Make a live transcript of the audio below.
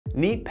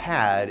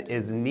NeatPad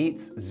is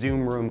Neat's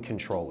Zoom Room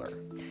controller.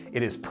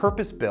 It is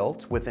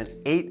purpose-built with an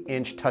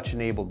 8-inch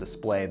touch-enabled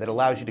display that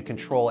allows you to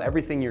control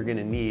everything you're going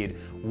to need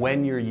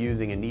when you're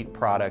using a Neat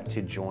product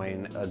to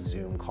join a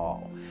Zoom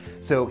call.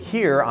 So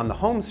here on the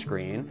home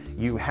screen,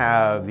 you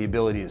have the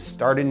ability to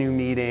start a new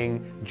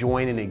meeting,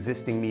 join an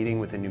existing meeting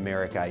with a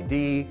numeric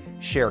ID,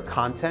 share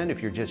content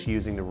if you're just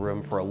using the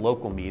room for a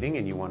local meeting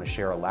and you want to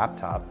share a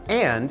laptop.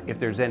 And if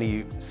there's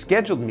any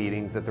scheduled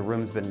meetings that the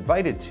room's been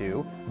invited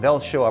to, they'll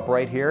show up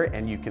right here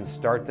and you can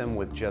start them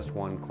with just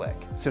one click.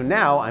 So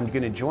now I'm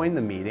going to join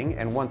the meeting,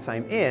 and once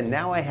I'm in,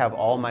 now I have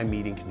all my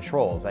meeting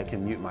controls. I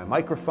can mute my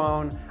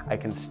microphone, I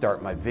can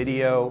start my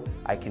video,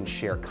 I can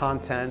share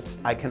content,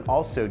 I can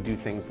also do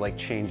things like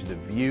change the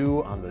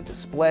view on the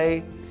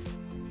display,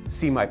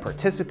 see my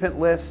participant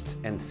list,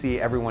 and see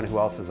everyone who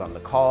else is on the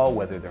call,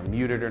 whether they're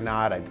muted or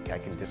not. I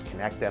can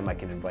disconnect them, I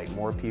can invite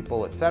more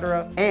people,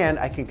 etc. And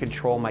I can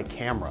control my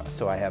camera.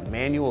 So I have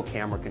manual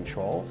camera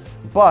control,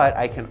 but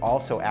I can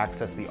also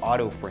access the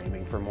auto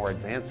framing for more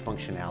advanced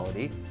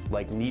functionality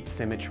like Neat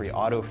Symmetry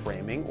auto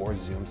framing or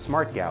Zoom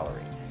Smart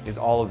Gallery is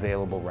all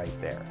available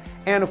right there.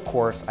 And of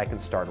course, I can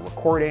start a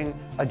recording,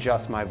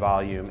 adjust my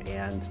volume,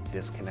 and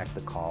disconnect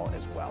the call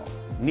as well.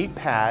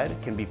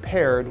 NeatPad can be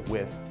paired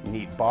with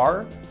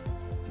NeatBar,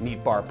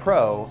 NeatBar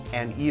Pro,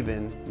 and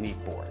even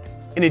NeatBoard.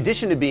 In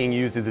addition to being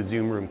used as a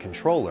Zoom Room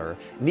controller,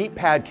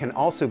 NeatPad can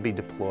also be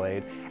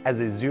deployed as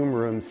a Zoom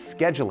Room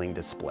scheduling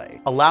display,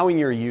 allowing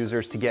your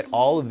users to get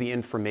all of the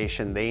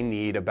information they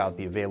need about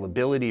the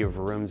availability of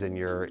rooms in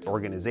your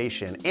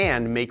organization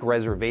and make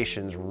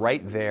reservations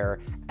right there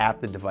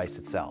at the device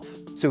itself.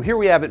 So here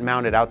we have it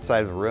mounted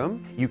outside of the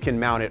room. You can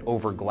mount it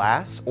over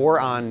glass or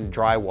on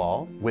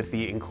drywall with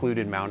the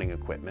included mounting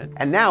equipment.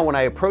 And now when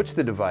I approach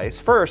the device,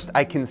 first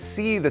I can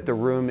see that the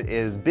room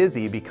is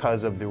busy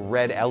because of the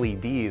red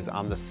LEDs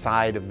on the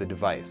side of the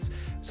device.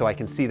 So I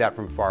can see that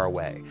from far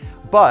away.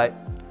 But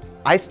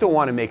I still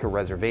want to make a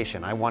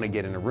reservation. I want to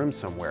get in a room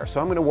somewhere.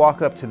 So I'm going to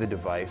walk up to the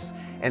device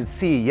and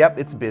see, yep,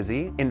 it's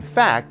busy. In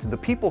fact, the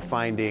people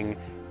finding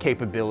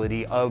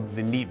capability of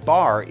the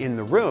NeatBar in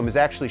the room is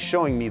actually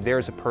showing me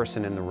there's a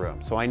person in the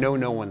room. So I know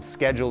no one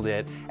scheduled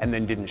it and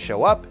then didn't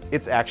show up.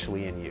 It's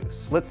actually in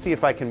use. Let's see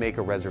if I can make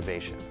a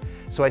reservation.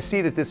 So I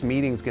see that this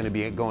meeting's going to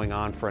be going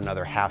on for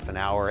another half an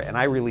hour and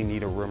I really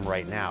need a room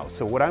right now.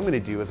 So what I'm going to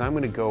do is I'm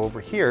going to go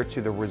over here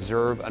to the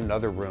Reserve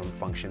Another Room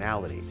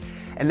functionality.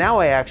 And now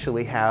I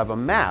actually have a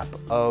map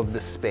of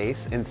the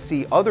space and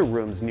see other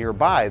rooms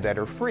nearby that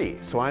are free.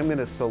 So I'm going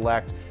to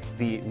select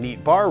the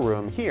NeatBar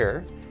room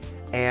here,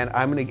 and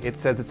it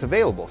says it's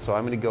available, so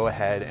I'm going to go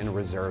ahead and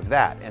reserve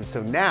that. And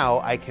so now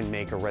I can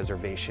make a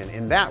reservation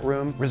in that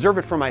room, reserve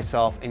it for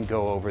myself, and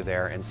go over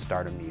there and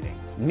start a meeting.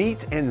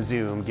 Neat and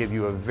Zoom give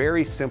you a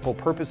very simple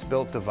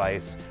purpose-built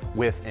device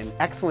with an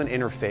excellent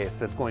interface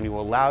that's going to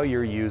allow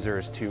your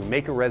users to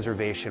make a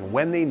reservation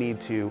when they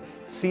need to,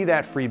 see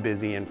that free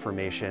busy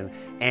information,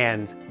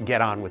 and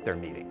get on with their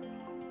meeting.